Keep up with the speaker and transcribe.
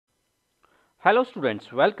Hello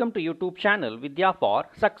students, welcome to YouTube channel Vidya for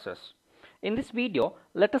Success. In this video,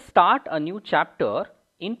 let us start a new chapter,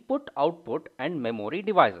 Input, Output and Memory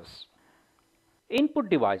Devices.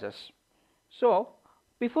 Input devices. So,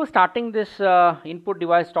 before starting this input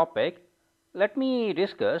device topic, let me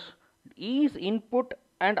discuss, is input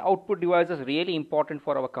and output devices really important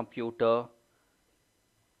for our computer?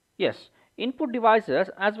 Yes, input devices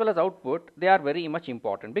as well as output, they are very much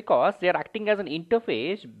important because they are acting as an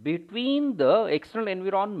interface between the external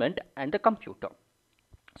environment and the computer.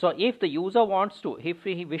 So if the user wants to, if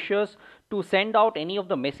he wishes to send out any of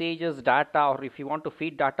the messages, data, or if you want to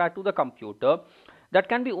feed data to the computer, that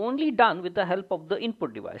can be only done with the help of the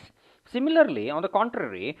input device. Similarly, on the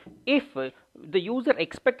contrary, if the user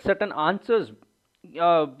expects certain answers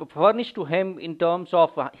furnished to him in terms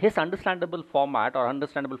of his understandable format or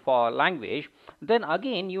understandable for language, then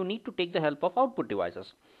again you need to take the help of output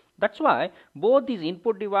devices. That's why both these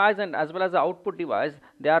input device and as well as the output device,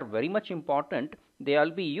 they are very much important. They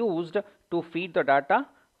will be used to feed the data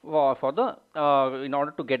for the in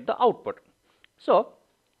order to get the output. So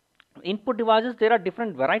input devices, there are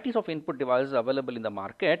different varieties of input devices available in the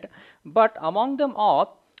market, but among them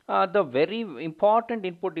all, the very important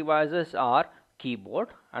input devices are keyboard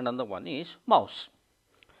and another one is mouse.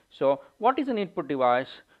 So what is an input device?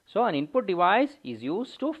 So an input device is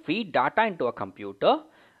used to feed data into a computer.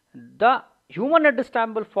 The human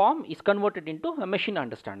understandable form is converted into a machine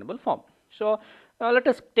understandable form. So let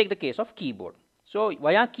us take the case of keyboard. So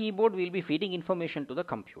via keyboard we will be feeding information to the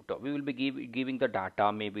computer. We will be giving the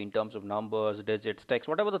data maybe in terms of numbers, digits, text,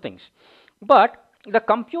 whatever the things. But the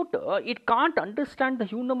computer, it can't understand the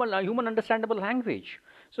human understandable language.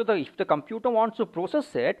 So if the computer wants to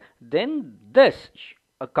process it, then this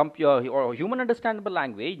a computer or human understandable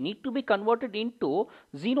language need to be converted into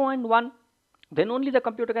 0 and 1. Then only the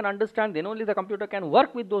computer can understand, then only the computer can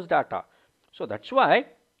work with those data. So that's why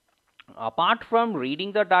apart from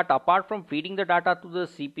reading the data, apart from feeding the data to the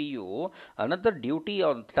CPU, another duty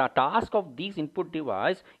or task of these input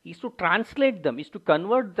device is to translate them, is to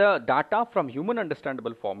convert the data from human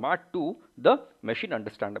understandable format to the machine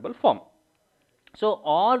understandable form. So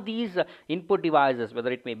all these input devices,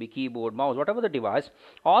 whether it may be keyboard, mouse, whatever the device,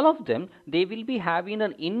 all of them, they will be having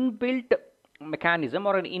an inbuilt mechanism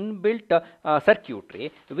or an inbuilt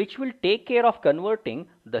circuitry which will take care of converting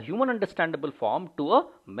the human understandable form to a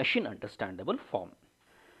machine understandable form.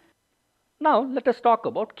 Now let us talk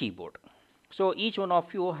about keyboard. So each one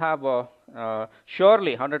of you have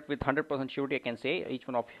surely 100% surety I can say each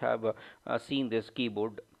one of you have seen this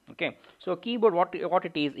keyboard. Okay, so keyboard, what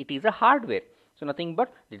it is? It is a hardware. So nothing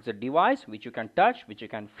but it's a device which you can touch, which you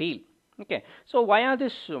can feel. Okay, so via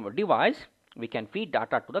this device we can feed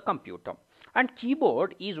data to the computer, and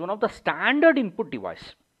keyboard is one of the standard input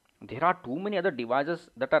device. There are too many other devices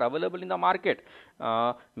that are available in the market,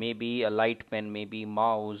 maybe a light pen, maybe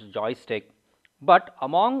mouse, joystick, but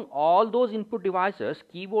among all those input devices,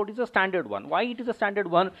 keyboard is a standard one. Why it is a standard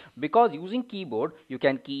one? Because using keyboard you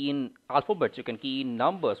can key in alphabets, you can key in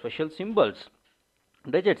numbers, special symbols,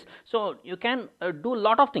 digits. So you can do a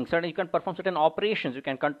lot of things, and you can perform certain operations, you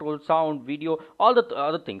can control sound, video, all the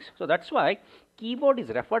other things. So that's why keyboard is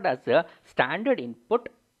referred as a standard input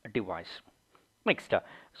device. Next,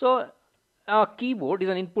 so keyboard is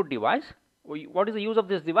an input device. What is the use of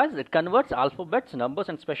this device? It converts alphabets, numbers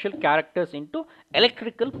and special characters into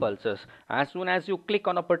electrical pulses. As soon as you click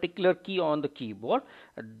on a particular key on the keyboard,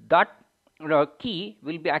 that key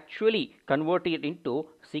will be actually converted into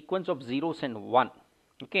sequence of zeros and one.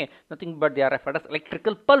 Okay, nothing but they are referred as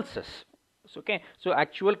electrical pulses. Okay, so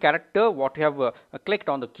actual character what you have clicked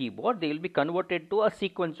on the keyboard, they will be converted to a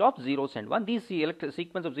sequence of zeros and one. These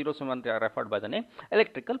sequence of zeros and one, they are referred by the name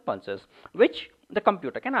electrical pulses, which the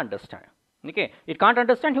computer can understand. Okay, it can't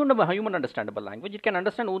understand human understandable language. It can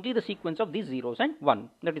understand only the sequence of these zeros and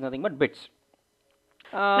one. That is nothing but bits.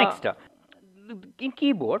 Next, in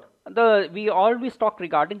keyboard, we always talk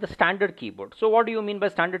regarding the standard keyboard. So what do you mean by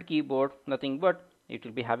standard keyboard? Nothing but it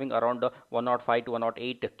will be having around 105 to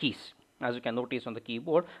 108 keys. As you can notice on the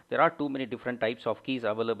keyboard, there are too many different types of keys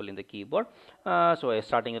available in the keyboard. So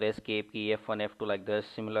starting with escape key, F1, F2 like this.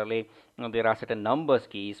 Similarly, there are certain numbers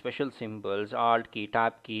keys, special symbols, alt key,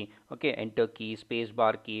 tab key, okay, enter key, space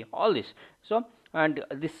bar key, all this. So and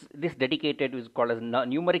this dedicated is called as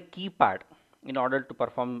numeric keypad in order to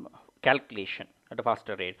perform calculation at a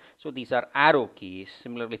faster rate. So these are arrow keys.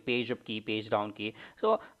 Similarly, page up key, page down key.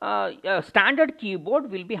 So a standard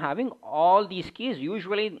keyboard will be having all these keys.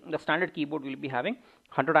 Usually the standard keyboard will be having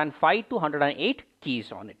 105 to 108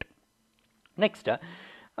 keys on it. Next,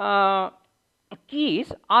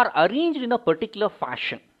 keys are arranged in a particular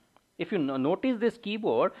fashion. If you notice this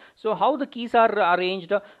keyboard, so how the keys are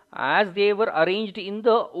arranged, as they were arranged in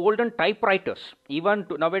the olden typewriters. Even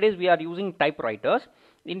nowadays we are using typewriters.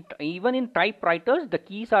 Even in typewriters, the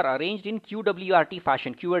keys are arranged in QWERT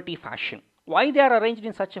fashion. Why they are arranged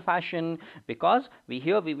in such a fashion? Because we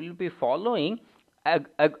will be following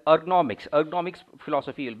ergonomics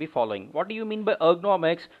philosophy will be following. What do you mean by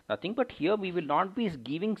ergonomics? Nothing but here we will not be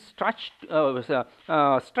giving stress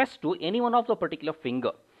to any one of the particular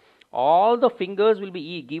finger. All the fingers will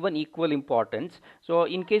be given equal importance. So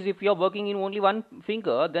in case if you are working in only one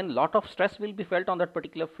finger, then lot of stress will be felt on that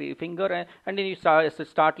particular finger, and then you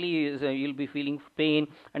you'll be feeling pain,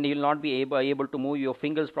 and you will not be able to move your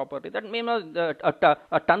fingers properly. That means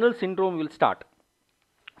a tunnel syndrome will start.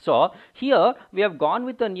 So here we have gone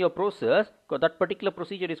with a new process. That particular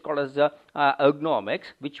procedure is called as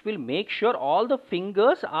ergonomics, which will make sure all the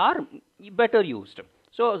fingers are better used.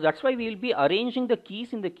 So that's why we will be arranging the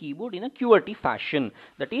keys in the keyboard in a QWERTY fashion.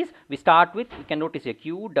 That is, we start with, you can notice here,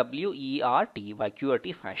 QWERTY by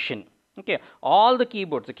QWERTY fashion. Okay, all the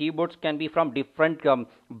keyboards can be from different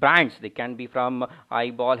brands. They can be from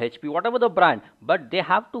Eyeball, HP, whatever the brand, but they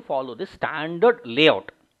have to follow the standard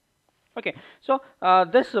layout. Okay, so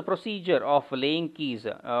this procedure of laying keys,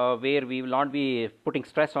 where we will not be putting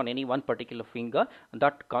stress on any one particular finger,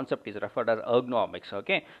 that concept is referred as ergonomics.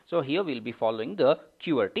 Okay, so here we will be following the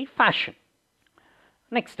QWERTY fashion.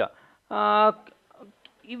 Next,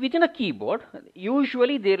 within a keyboard,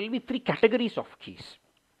 usually there will be three categories of keys.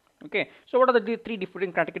 Okay, so what are the three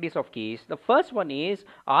different categories of keys? The first one is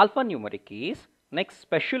alphanumeric keys, next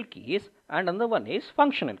special keys, and another one is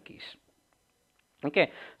functional keys.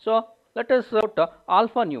 Okay, so let us look at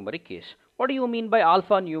alphanumeric keys. What do you mean by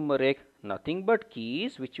alphanumeric? Nothing but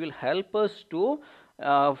keys which will help us to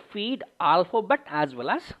feed alphabet as well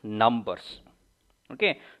as numbers.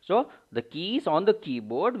 Okay, so the keys on the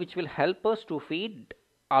keyboard which will help us to feed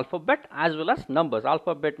alphabet as well as numbers.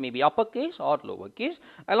 Alphabet may be uppercase or lowercase.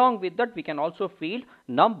 Along with that, we can also feed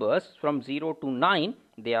numbers from 0 to 9.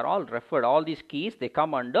 They are all referred, all these keys, they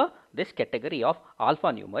come under this category of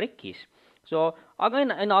alphanumeric keys. So again,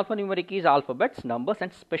 in alphanumeric keys, alphabets, numbers,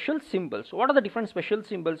 and special symbols. So what are the different special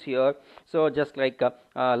symbols here? So just like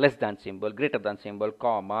less than symbol, greater than symbol,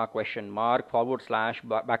 comma, question mark, forward slash,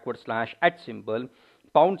 backward slash, at symbol,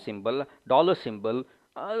 pound symbol, dollar symbol.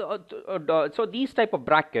 So these type of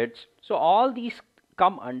brackets. So all these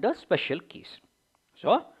come under special keys.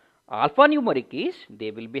 So alphanumeric keys, they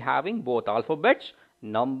will be having both alphabets,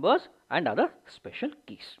 numbers, and other special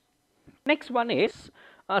keys. Next one is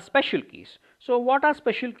special keys. So what are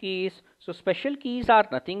special keys? So special keys are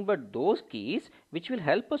nothing but those keys which will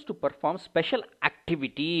help us to perform special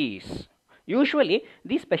activities. Usually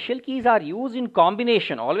these special keys are used in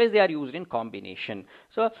combination. Always they are used in combination.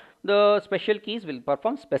 So the special keys will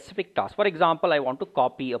perform specific tasks. For example, I want to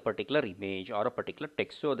copy a particular image or a particular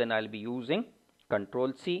text. So then I will be using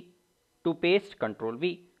Control C. To paste, Control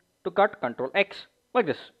V. To cut, Control X. Like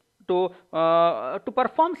this. To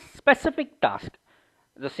perform specific task.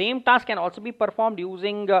 The same task can also be performed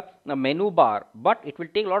using a menu bar, but it will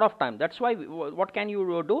take a lot of time. That's why what can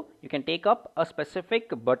you do? You can take up a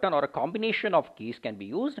specific button, or a combination of keys can be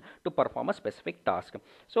used to perform a specific task.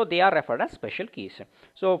 So they are referred as special keys.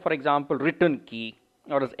 So for example, return key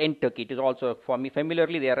or as enter key, it is also, for me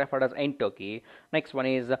familiarly, they are referred as enter key. Next one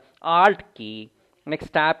is alt key.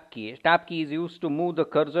 Next, tab key. Tab key is used to move the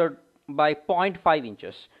cursor by 0.5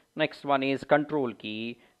 inches. Next one is control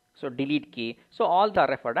key. So delete key. So all are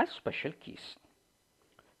referred as special keys.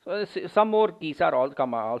 So some more keys are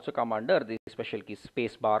also come under the special keys,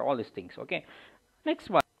 space bar, all these things. Okay. Next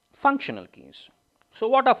one, functional keys. So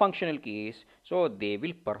what are functional keys? So they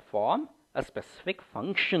will perform a specific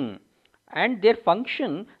function, and their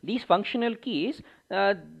function, these functional keys,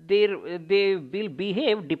 they will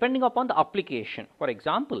behave depending upon the application. For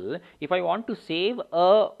example, if I want to save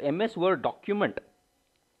a MS Word document,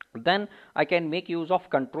 then I can make use of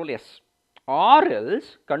Control S, or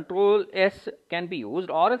else Control S can be used,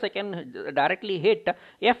 or else I can directly hit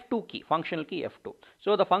F2 key, functional key F2.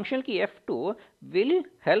 So the functional key F2 will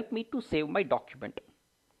help me to save my document.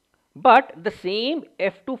 But the same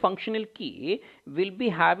F2 functional key will be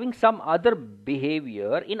having some other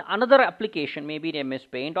behavior in another application, maybe in MS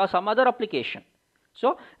Paint or some other application.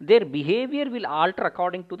 So their behavior will alter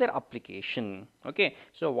according to their application. Okay.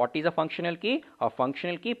 So what is a functional key? A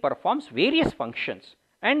functional key performs various functions,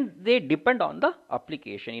 and they depend on the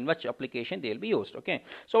application, in which application they will be used. Okay.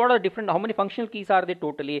 So what are the different, how many functional keys are there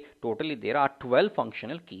totally? Totally there are 12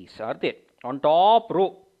 functional keys are there. On top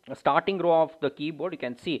row, starting row of the keyboard, you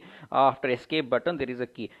can see after escape button there is a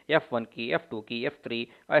key, F1 key, F2 key, F3,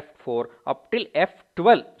 F4 up till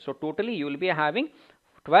F12. So totally you will be having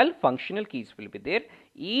 12 functional keys will be there.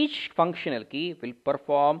 Each functional key will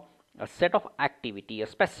perform a set of activity, a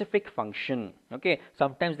specific function. Okay,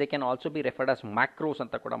 sometimes they can also be referred as macros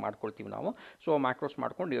anta kuda ಮಾಡ್ಕೊಳ್ತೀವಿ ನಾವು. So macros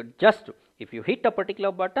ಮಾಡ್ಕೊಂಡು just if you hit a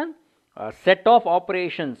particular button, a set of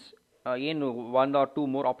operations, ಏನು 1 or 2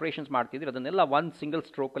 more operations ಮಾಡ್ತಿದ್ರೆ ಅದನ್ನೆಲ್ಲ ಒಂದು single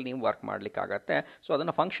ಸ್ಟ್ರೋಕಲ್ಲಿ ನೀವು work ಮಾಡಲಿಕ್ಕಾಗತ್ತೆ. So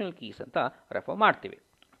ಅದನ್ನು functional keys ಅಂತ ರೆಫರ್ ಮಾಡ್ತೀವಿ.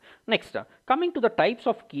 Next, coming to the types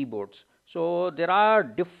of keyboards. So there are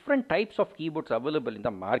different types of keyboards available in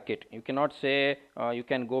the market. You cannot say you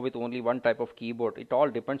can go with only one type of keyboard. It all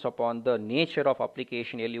depends upon the nature of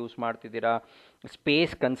application ಎಲ್ಲಿ use ಮಾಡ್ತಿದ್ದೀರಾ,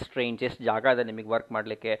 space constraints, ಎಷ್ಟು ಜಾಗ ಇದೆ ನಿಮಗೆ work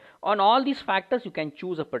ಮಾಡಲಿಕ್ಕೆ. On all these factors you can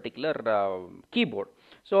choose a particular keyboard.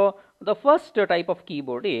 So the first type of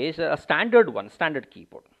keyboard is a standard one, standard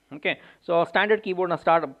keyboard. Okay, so standard keyboard na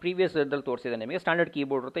start previous idalli ತೋರಿಸಿದೆ ನಿಮಗೆ. Standard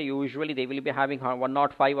keyboard ಇರುತ್ತೆ. Usually they will be having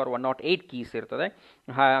 105 or 108 keys ಇರ್ತದೆ,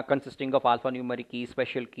 consisting of alpha numeric keys,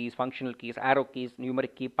 special keys, functional keys, arrow keys,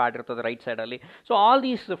 numeric key pad ಇರ್ತದೆ right ಸೈಡಲ್ಲಿ. So all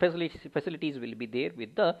these facilities will be there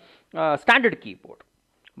with the standard keyboard.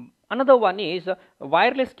 Another one is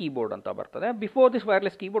wireless keyboard anta bartade. Before this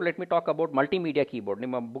wireless keyboard, let me talk about multimedia keyboard.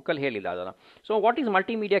 Nimma bookali helilla adana. So what is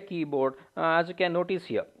multimedia keyboard? As you can notice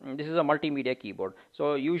here, this is a multimedia keyboard.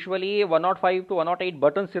 So usually 105 to 108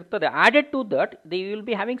 buttons irtade. Added to that, they will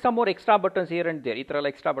be having some more extra buttons here and there.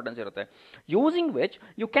 Itaralla extra buttons irutte, using which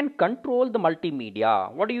you can control the multimedia.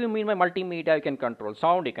 What do you mean by multimedia? You can control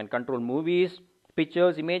sound, you can control movies,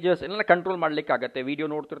 pictures, images ಎಲ್ಲ control ಮಾಡಲಿಕ್ಕಾಗತ್ತೆ. Video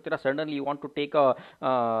ನೋಡ್ತಿರ್ತೀರ, suddenly you want to take a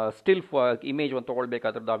still image ಒಂದು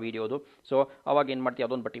ತೊಗೊಳ್ಬೇಕಾದ್ರದ್ದು ಆ ವೀಡಿಯೋದು. So ಅವಾಗ ಏನು ಮಾಡ್ತೀವಿ,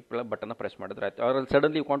 ಅದೊಂದು ಬಟನ್ನ press ಮಾಡಿದ್ರೆ ಆಯ್ತು. ಅವ್ರಲ್ಲಿ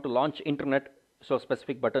suddenly you want to launch internet, so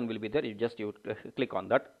specific button will be there, you click on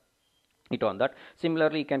that, it on that.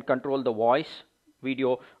 Similarly you can control the voice, video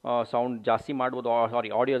sound ಜಾಸ್ತಿ ಮಾಡ್ಬೋದು,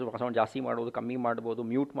 ಆಡಿಯೋ ಸೌಂಡ್ ಜಾಸ್ತಿ ಮಾಡ್ಬೋದು, ಕಮ್ಮಿ ಮಾಡ್ಬೋದು,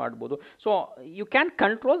 ಮ್ಯೂಟ್ ಮಾಡ್ಬೋದು. So you can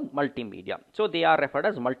control multimedia. So they are referred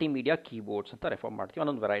as multimedia keyboards ಅಂತ refer ಮಾಡ್ತೀವಿ.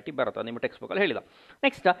 ಒಂದೊಂದು ವೆರೈಟಿ ಬರುತ್ತೆ, ನಿಮ್ಮ ಟೆಕ್ಸ್ಟ್ ಬುಕ್ಕಲ್ಲಿ ಹೇಳಿದ.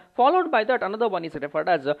 Next, followed by that another one is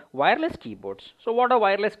referred as wireless keyboards. So what are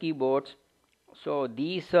wireless keyboards? So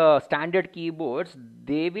these standard keyboards,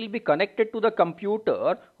 they will be connected to the computer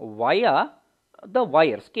via the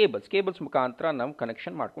wires, cables ಮುಖಾಂತರ ನಾವು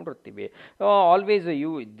connection ಮಾಡ್ಕೊಂಡಿರ್ತೀವಿ. Always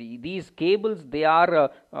these cables, they are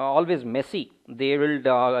always messy. They will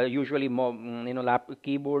usually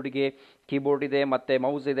keyboard ಇದೆ ಮತ್ತು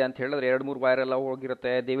mouse ಇದೆ ಅಂತ ಹೇಳಿದ್ರೆ 2-3 wire ಎಲ್ಲ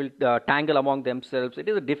ಹೋಗಿರುತ್ತೆ. They will ಟ್ಯಾಂಗಲ್ among themselves.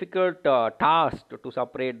 It is a difficult task to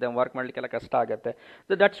separate them. Work ಮಾಡಲಿಕ್ಕೆಲ್ಲ ಕಷ್ಟ ಆಗುತ್ತೆ.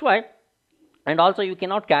 So that's why. And also you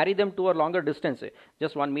cannot carry them to a longer distance.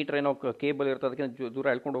 Just 1 meter ಏನೋ ಕೇಬಲ್ ಇರ್ತದೆ, ಅದಕ್ಕೆ ದೂರ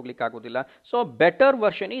ಎಳ್ಕೊಂಡು ಹೋಗ್ಲಿಕ್ಕೆ ಆಗೋದಿಲ್ಲ. So better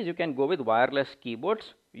version is you can go with wireless keyboards.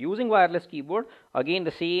 Using wireless keyboard, again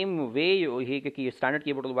the same way ಹೇಗೆ standard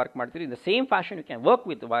keyboard work ಮಾಡ್ತೀರಿ, in the same fashion you can work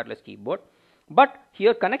with wireless keyboard. But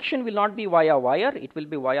here connection will not be via wire, it will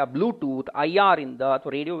be via Bluetooth, IR ಇಂದ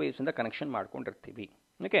ಅಥವಾ radio waves ಇಂದ connection ಮಾಡ್ಕೊಂಡಿರ್ತೀವಿ.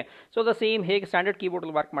 Okay, so the same ಹೇಗೆ standard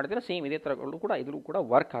ಕೀಬೋರ್ಡಲ್ಲಿ work ಮಾಡಿದ್ರೆ same ಇದೇ ಥರಗಳು ಕೂಡ ಇದ್ರೂ ಕೂಡ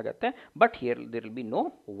ವರ್ಕ್ ಆಗುತ್ತೆ. But here there will be no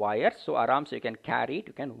wires, so ಆರಾಮ್ಸೆ you can carry it,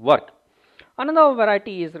 you can work. Another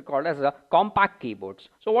variety is called as compact keyboards.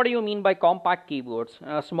 So what do you mean by compact keyboards?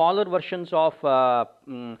 Smaller versions of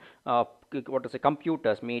what to say,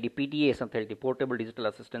 computers, maybe PDAs ಅಂತ ಹೇಳ್ತೀವಿ, portable digital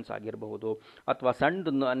assistance ಆಗಿರಬಹುದು, ಅಥವಾ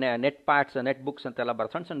ಸಣ್ಣ net pads, net books ಅಂತೆಲ್ಲ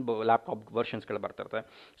ಸಣ್ಣ laptop ವರ್ಷನ್ಸ್ಗಳು ಬರ್ತಿರ್ತವೆ.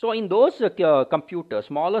 So in those computers,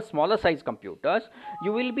 smaller size computers,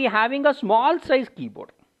 you will be having a small size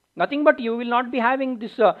keyboard. Nothing but you will not be having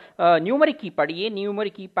this numeric keypad. ಏನು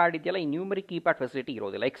numeric keypad ಇದೆಯಲ್ಲ, ಈ numeric keypad facility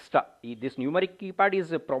ಇರೋದಿಲ್ಲ extra. This numeric keypad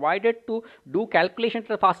is provided to do calculation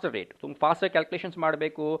at faster rate. ತುಂಬ ಫಾಸ್ಟಾಗಿ calculations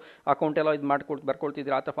ಮಾಡಬೇಕು, account ಎಲ್ಲ ಇದು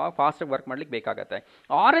ಬರ್ಕೊಳ್ತಿದ್ರೆ ಅಥವಾ ಫಾಸ್ಟಾಗಿ ವರ್ಕ್ ಮಾಡ್ಲಿಕ್ಕೆ ಬೇಕಾಗುತ್ತೆ.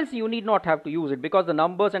 R else you need not have to use it, because the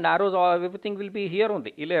numbers and arrows everything will be here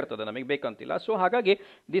only, ಇಲ್ಲೇ ಇರ್ತದೆ, ನಮಗೆ ಬೇಕಂತಿಲ್ಲ. ಸೊ ಹಾಗಾಗಿ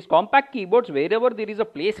this compact keyboards, wear ever there is a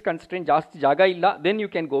place constraint, ಜಾಸ್ತಿ ಜಾಗ ಇಲ್ಲ, then you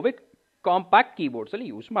can go with compact ಕೀಬೋರ್ಡ್ಸಲ್ಲಿ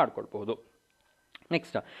use ಮಾಡ್ಕೊಳ್ಬಹುದು.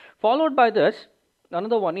 Next, followed by this,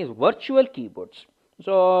 another one is virtual keyboards.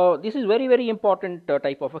 So this is very important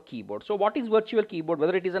type of a keyboard. So what is virtual keyboard?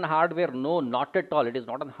 Whether it is an hardware? No, not at all. It is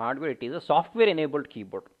not a hardware. It is a software enabled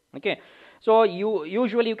keyboard. Okay. So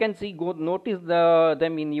usually you can see, notice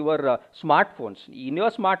them in your smartphones. In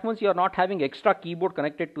your smartphones, you are not having extra keyboard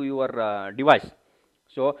connected to your device.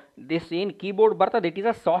 So this in keyboard bartade, it is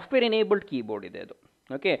a software enabled keyboard ide.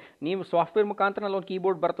 Okay, ನೀವು software ಮುಖಾಂತರ ಒಂದು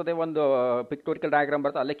keyboard ಬರ್ತದೆ, ಒಂದು ಪಿಕ್ಟೋರಿಕಲ್ diagram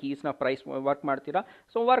ಬರ್ತದೆ, ಅಲ್ಲೇ ಕೀಸ್ನ price work ಮಾಡ್ತೀರಾ,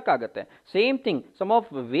 so work ಆಗುತ್ತೆ. Same thing some of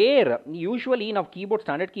wear usually ನಾವು ಕೀಬೋರ್ಡ್,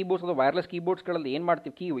 ಸ್ಟ್ಯಾಂಡರ್ಡ್ ಕೀಬೋರ್ಡ್ಸ್ ಅಥವಾ ವೈರ್ಲೆಸ್ ಕೀಬೋರ್ಡ್ಸ್ಗಳಲ್ಲಿ ಏನು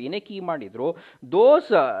ಮಾಡ್ತೀವಿ, ಏನೇ ಕೀ ಮಾಡಿದ್ರು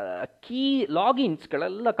ದೋಸ್ ಕೀ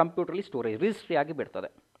ಲಾಗಿನ್ಸ್ಗಳೆಲ್ಲ ಕಂಪ್ಯೂಟರ್ಲಿ ಸ್ಟೋರೇಜ್ ರಿಜಿಸ್ಟ್ರಿ ಆಗಿ ಬಿಡ್ತದೆ.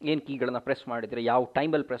 ಏನು ಕೀಗಳನ್ನು ಪ್ರೆಸ್ ಮಾಡಿದರೆ, ಯಾವ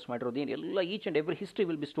ಟೈಮಲ್ಲಿ ಪ್ರೆಸ್ ಮಾಡಿರೋದು, ಏನು ಎಲ್ಲ each and every history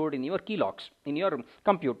will be stored in your key LOX in your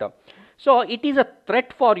computer. So it is a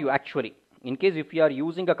threat for you actually. In case if you are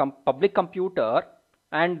using a public computer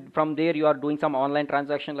and from there you are doing some online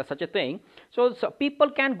transaction or such a thing, so people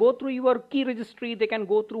can go through your key registry, they can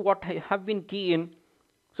go through what have been key in,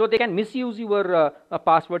 so they can misuse your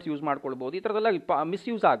passwords use ಮಾಡ್ಕೊಳ್ಬೋದು, ಈ ಥರದೆಲ್ಲ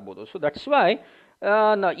misuse ಆಗ್ಬೋದು. So that's why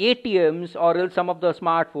ATMs or else some of the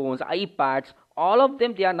smartphones, iPads, all of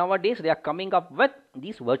them, they are nowadays they are coming up with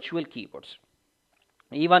these virtual keyboards.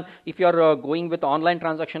 Even if you are going with online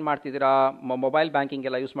transaction ಮಾಡ್ತಿದ್ದೀರಾ, mobile banking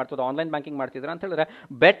ಎಲ್ಲ use ಮಾಡ್ತಿದ್ರೆ, online banking ಮಾಡ್ತಿದ್ದೀರಾ ಅಂತ ಹೇಳಿದ್ರೆ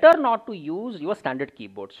better not to use your standard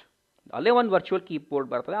keyboards. ಅಲ್ಲೇ ಒಂದು virtual keyboard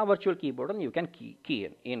ಬರ್ತದೆ, ಆ ವರ್ಚುವಲ್ ಕೀಬೋರ್ಡಲ್ಲಿ ಯು ಕ್ಯಾನ್ ಕೀ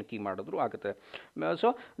ಏನು ಕೀ ಮಾಡಿದ್ರು ಆಗುತ್ತೆ. So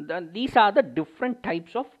these are the different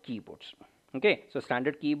types of keyboards. Okay, so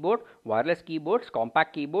standard keyboard, wireless keyboards,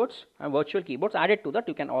 compact keyboards and virtual keyboards. Added to that,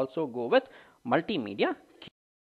 you can also go with multimedia